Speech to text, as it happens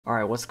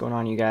Alright, what's going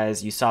on, you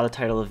guys? You saw the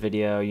title of the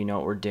video, you know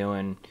what we're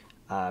doing.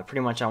 Pretty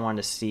much I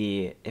wanted to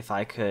see if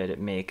I could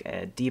make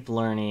a deep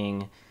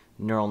learning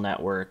neural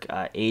network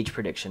age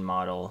prediction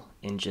model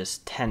in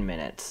just 10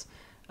 minutes.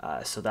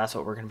 So that's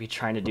what we're going to be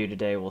trying to do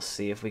today. We'll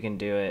see if we can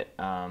do it.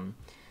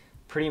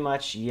 Pretty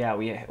much, yeah,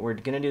 we're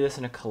going to do this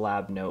in a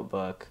Colab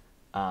notebook,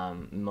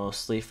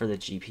 mostly for the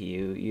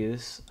GPU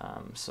use,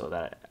 so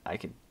that I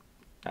could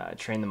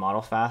train the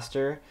model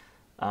faster.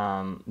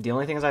 The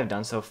only things I've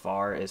done so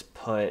far is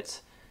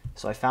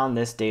so I found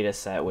this data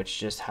set which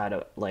just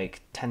had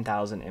like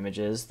 10,000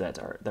 images that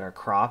are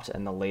cropped,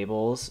 and the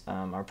labels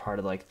are part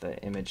of like the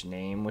image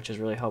name, which is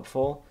really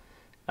helpful.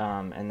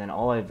 And then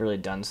all I've really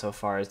done so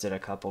far is did a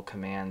couple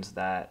commands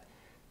that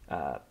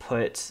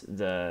put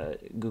the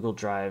Google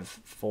Drive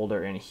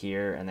folder in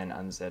here and then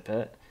unzip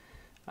it.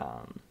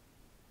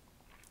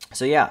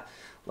 So yeah,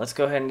 let's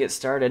go ahead and get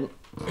started.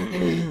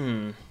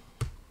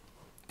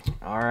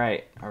 All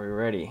right, are we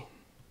ready?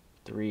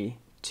 3,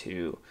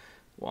 2,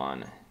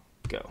 1,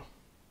 go.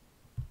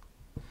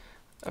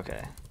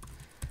 Okay.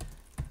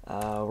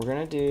 We're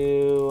gonna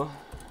do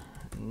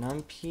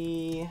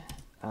NumPy.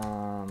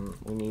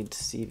 We need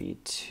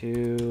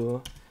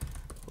CV2.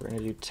 We're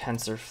gonna do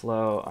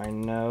TensorFlow. I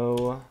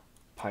know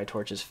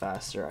PyTorch is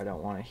faster. I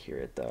don't want to hear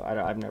it though.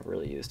 I've never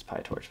really used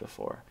PyTorch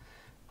before.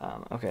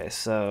 Okay,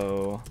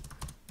 so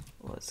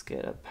let's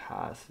get a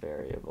path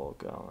variable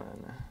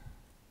going.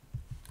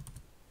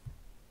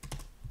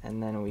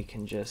 And then we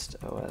can just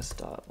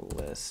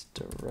os.list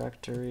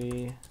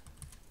directory.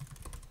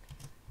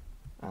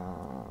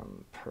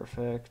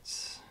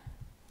 Perfect.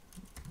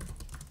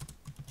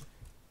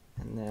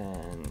 And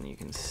then you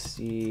can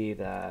see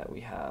that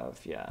we have,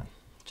 yeah,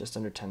 just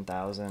under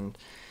 10,000.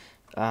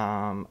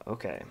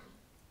 Okay.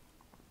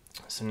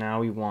 So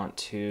now we want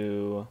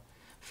to,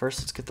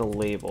 first let's get the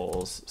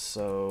labels.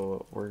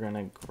 So we're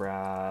gonna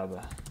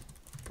grab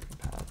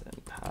path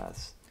and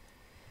paths.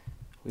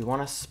 We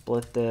want to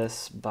split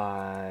this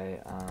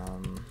by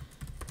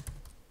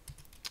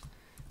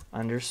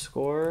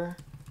underscore,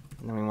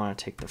 and then we want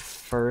to take the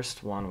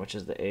first one, which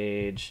is the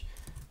age.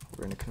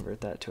 We're going to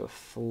convert that to a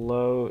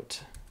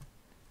float,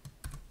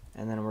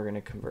 and then we're going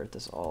to convert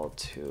this all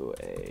to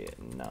a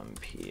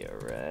NumPy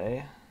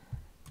array.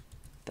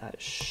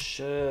 That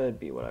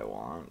should be what I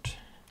want.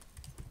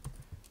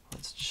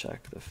 Let's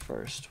check the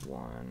first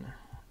one.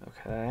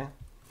 Okay.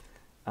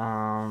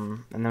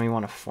 And then we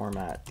want to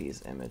format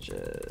these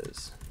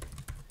images.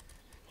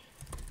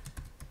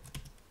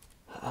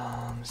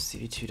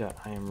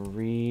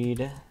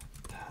 CV2.imRead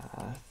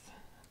path.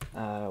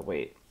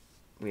 Wait,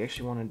 we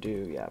actually want to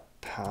do, yeah,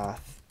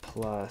 path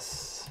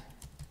plus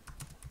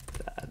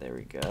that. There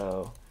we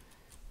go.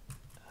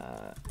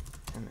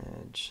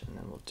 Image, and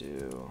then we'll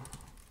do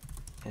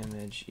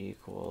image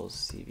equals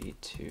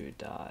CV2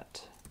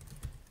 dot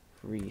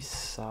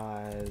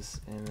resize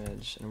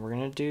image, and we're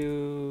gonna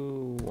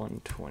do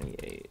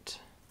 128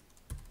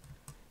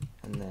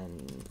 and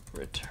then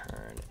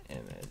return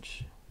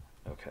image.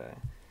 Okay,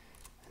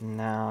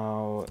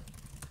 now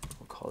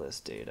we'll call this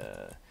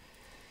data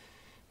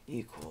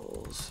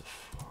equals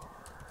for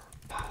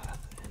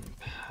path and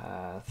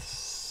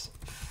paths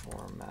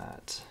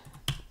format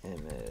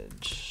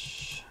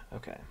image.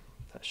 Okay,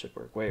 that should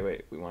work.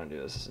 Wait, we want to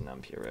do this as a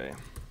NumPy array.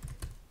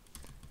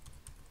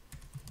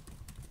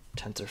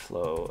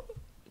 TensorFlow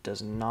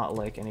does not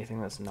like anything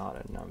that's not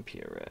a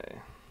NumPy array.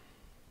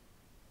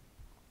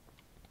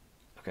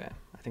 Okay,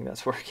 I think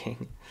that's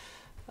working.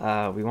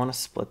 We want to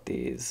split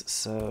these,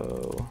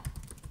 so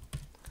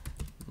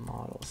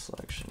model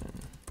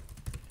selection.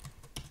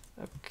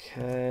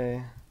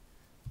 Okay,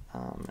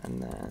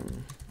 and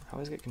then I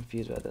always get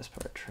confused about this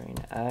part. Train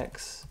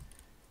X,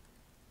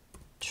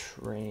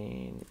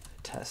 train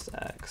test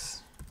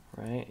X,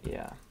 right?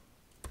 Yeah.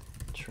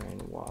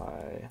 Train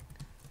Y,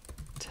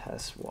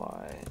 test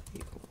Y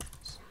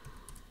equals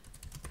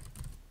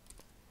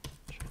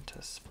train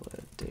test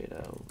split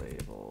data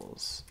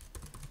labels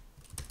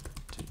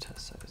do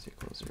test size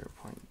equals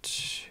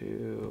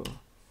 0.2.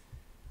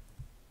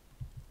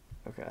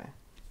 Okay.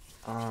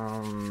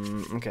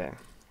 Okay.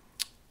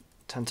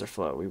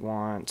 TensorFlow, we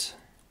want,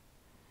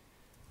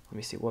 let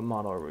me see, what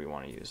model we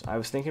want to use. I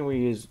was thinking we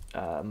use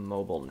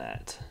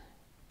MobileNet.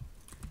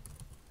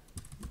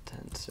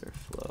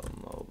 TensorFlow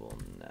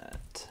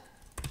MobileNet.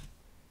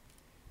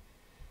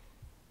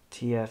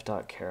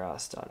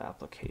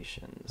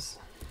 tf.keras.applications.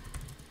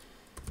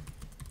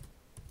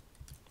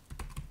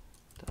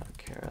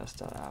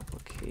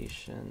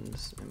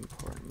 keras.applications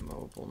import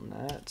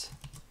MobileNet.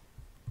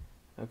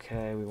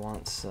 Okay, we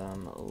want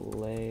some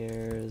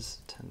layers.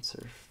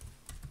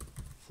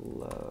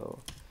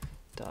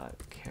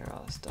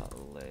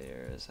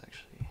 TensorFlow.keras.layers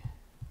actually.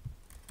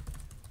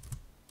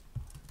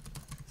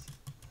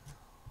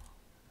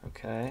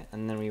 Okay,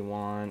 and then we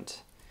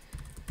want,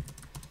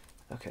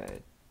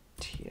 okay,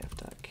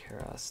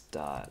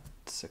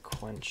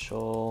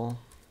 tf.keras.sequential.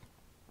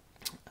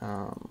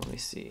 Let me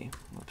see.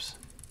 Whoops.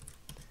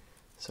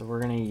 So we're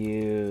going to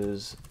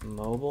use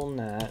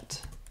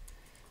MobileNet.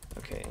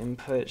 Okay,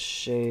 input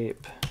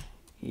shape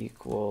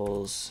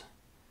equals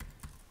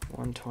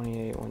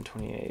 128,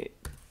 128,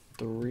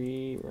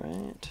 3,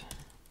 right?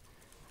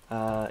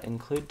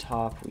 Include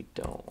top, we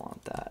don't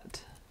want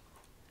that.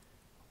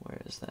 Where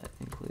is that?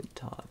 Include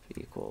top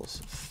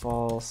equals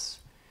false.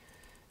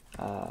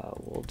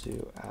 We'll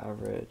do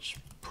average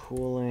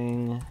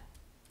pooling. I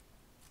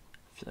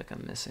feel like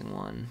I'm missing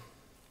one.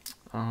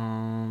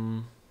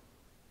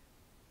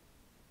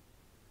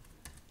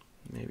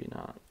 Maybe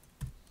not.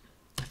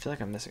 I feel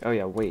like I'm missing. Oh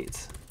yeah,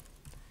 weights.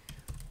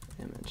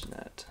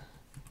 ImageNet.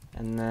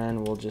 And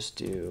then we'll just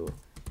do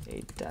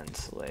a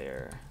dense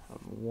layer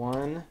of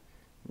 1.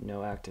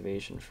 No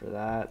activation for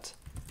that.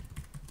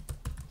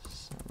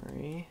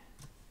 Summary.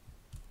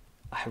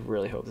 I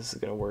really hope this is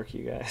gonna work,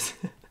 you guys.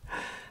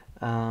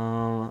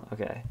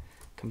 Okay.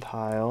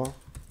 Compile.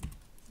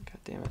 God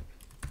damn it.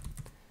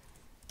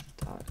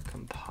 Dot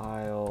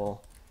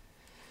compile.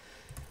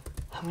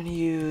 I'm gonna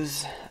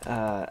use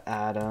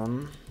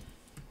Atom,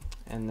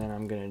 and then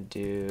I'm gonna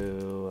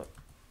do.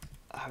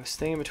 I was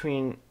thinking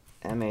between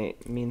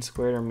M8 mean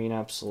squared or mean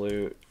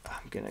absolute.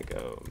 I'm gonna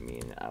go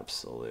mean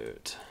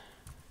absolute.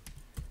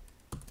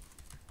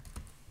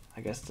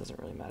 I guess it doesn't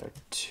really matter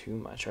too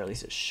much, or at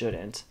least it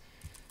shouldn't.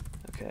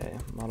 Okay,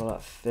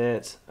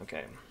 model.fit.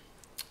 Okay,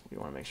 we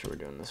want to make sure we're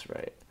doing this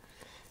right.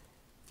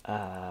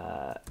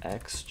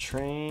 X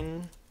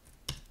train,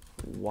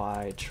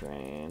 Y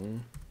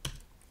train.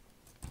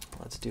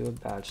 Let's do a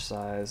batch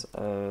size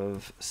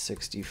of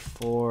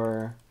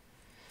 64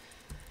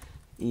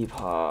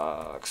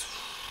 epochs.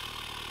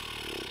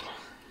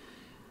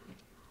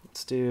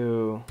 Let's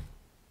do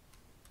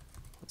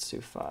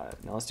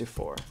 5. No, let's do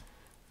 4.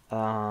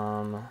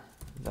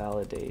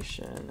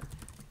 Validation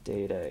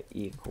data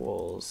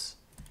equals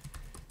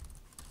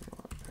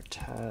our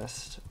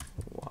test,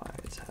 Y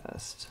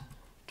test.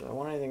 Do I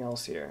want anything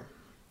else here?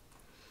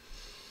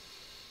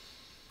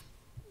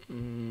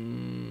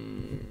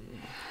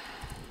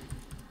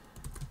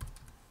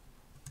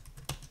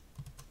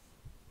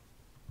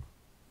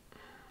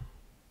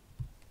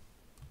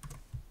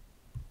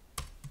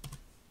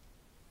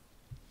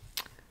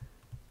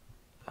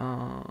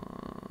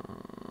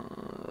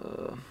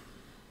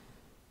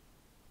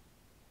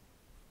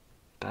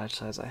 Batch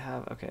size I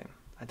have. Okay,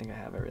 I think I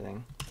have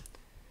everything.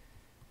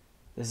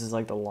 This is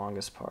like the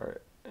longest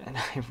part, and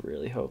I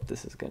really hope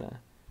this is gonna.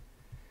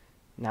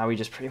 Now we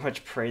just pretty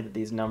much pray that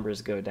these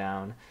numbers go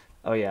down.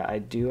 Oh yeah, I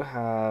do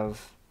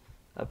have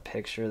a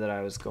picture that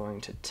I was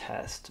going to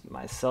test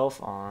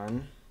myself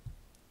on.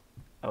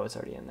 Oh, it's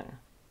already in there.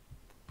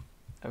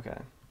 Okay.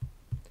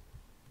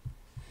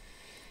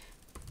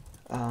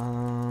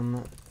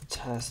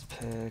 Test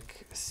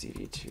pick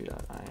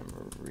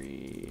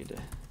cd2.imread.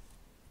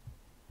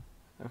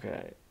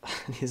 Okay,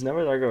 these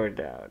numbers are going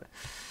down.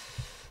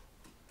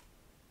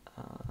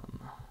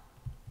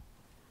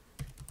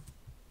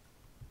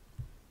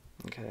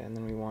 Okay, and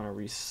then we want to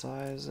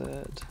resize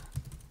it.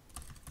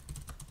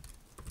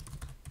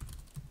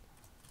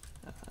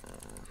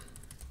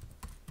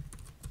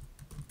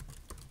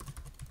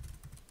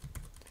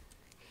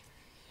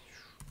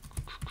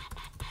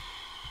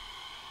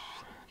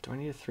 Do I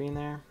need a 3 in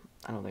there?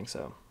 I don't think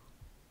so.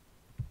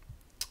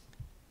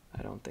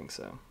 I don't think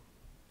so.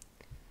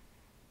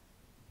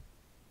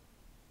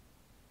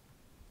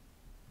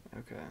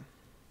 Okay.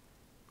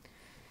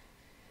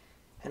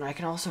 And I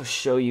can also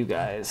show you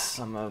guys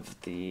some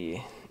of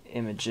the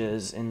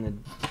images in the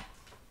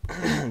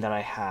that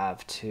I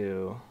have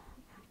too.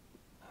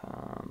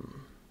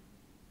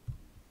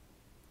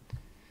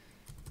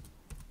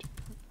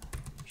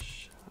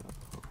 Show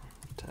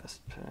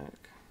test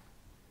pick.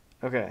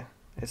 Okay,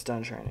 it's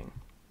done training.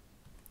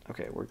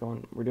 Okay, we're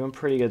doing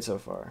pretty good so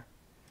far.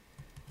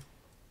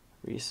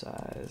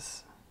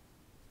 Resize.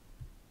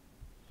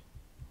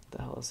 What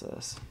the hell is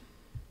this?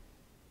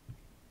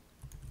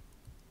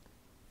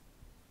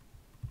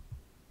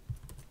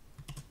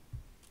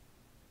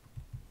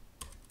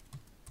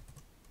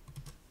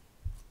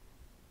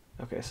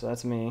 Okay, so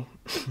that's me.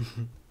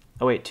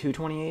 Oh wait,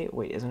 228?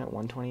 Wait, isn't it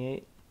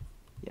 128?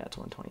 Yeah, it's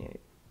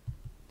 128.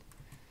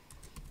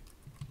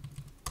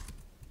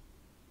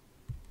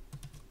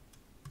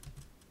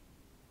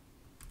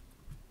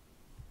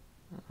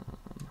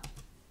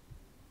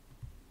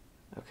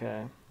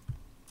 Okay.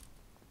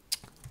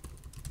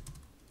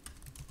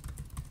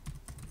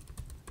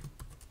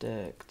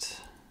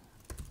 Dict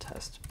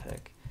test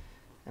pick.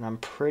 And I'm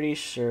pretty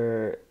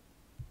sure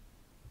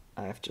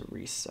I have to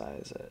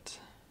resize it.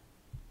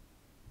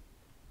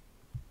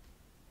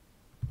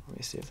 Let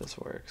me see if this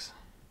works.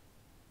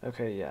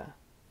 Okay, yeah.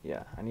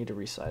 Yeah, I need to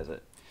resize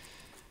it.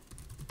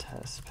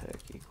 Test pick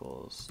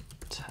equals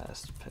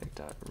test pick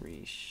dot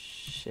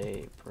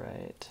reshape,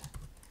 right?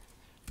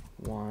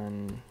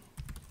 1,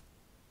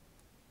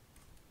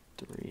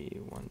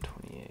 3,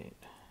 128.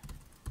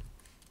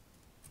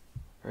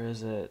 Or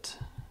is it,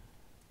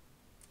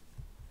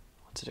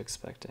 what's it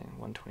expecting?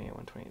 128,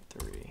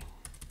 123.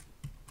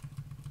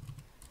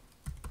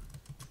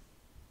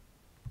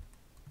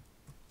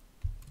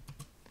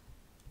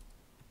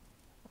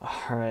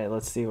 All right,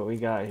 let's see what we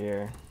got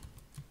here.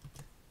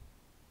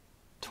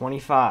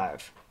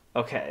 25.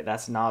 Okay,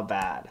 that's not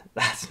bad.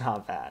 That's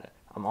not bad.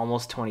 I'm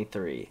almost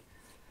 23.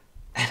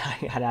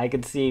 And I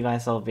could see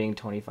myself being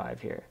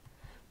 25 here.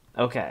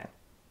 Okay,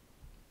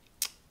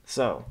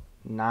 so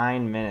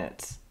 9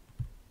 minutes.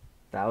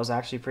 That was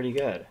actually pretty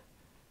good.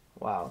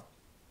 Wow.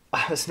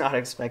 I was not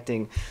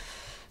expecting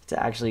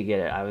to actually get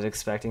it. I was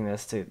expecting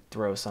this to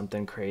throw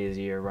something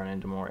crazy or run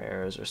into more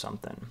errors or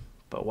something.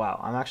 But wow,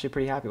 I'm actually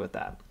pretty happy with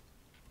that.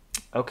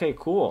 Okay,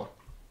 cool.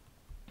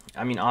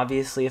 I mean,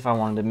 obviously, if I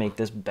wanted to make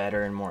this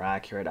better and more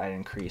accurate, I'd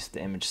increase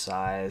the image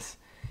size,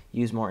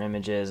 use more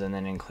images, and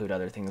then include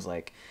other things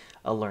like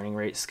a learning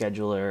rate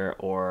scheduler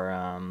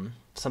or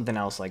something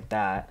else like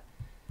that.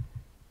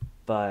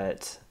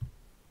 But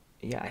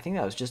yeah, I think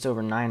that was just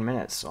over 9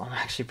 minutes, so I'm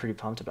actually pretty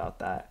pumped about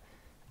that.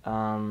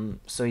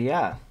 So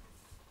yeah,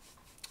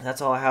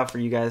 that's all I have for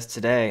you guys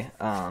today.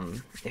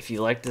 If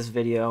you like this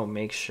video,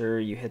 make sure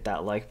you hit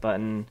that like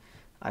button.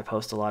 I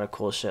post a lot of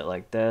cool shit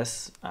like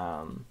this.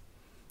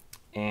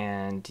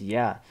 And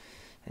yeah,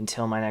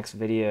 until my next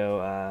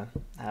video,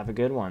 have a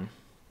good one.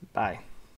 Bye.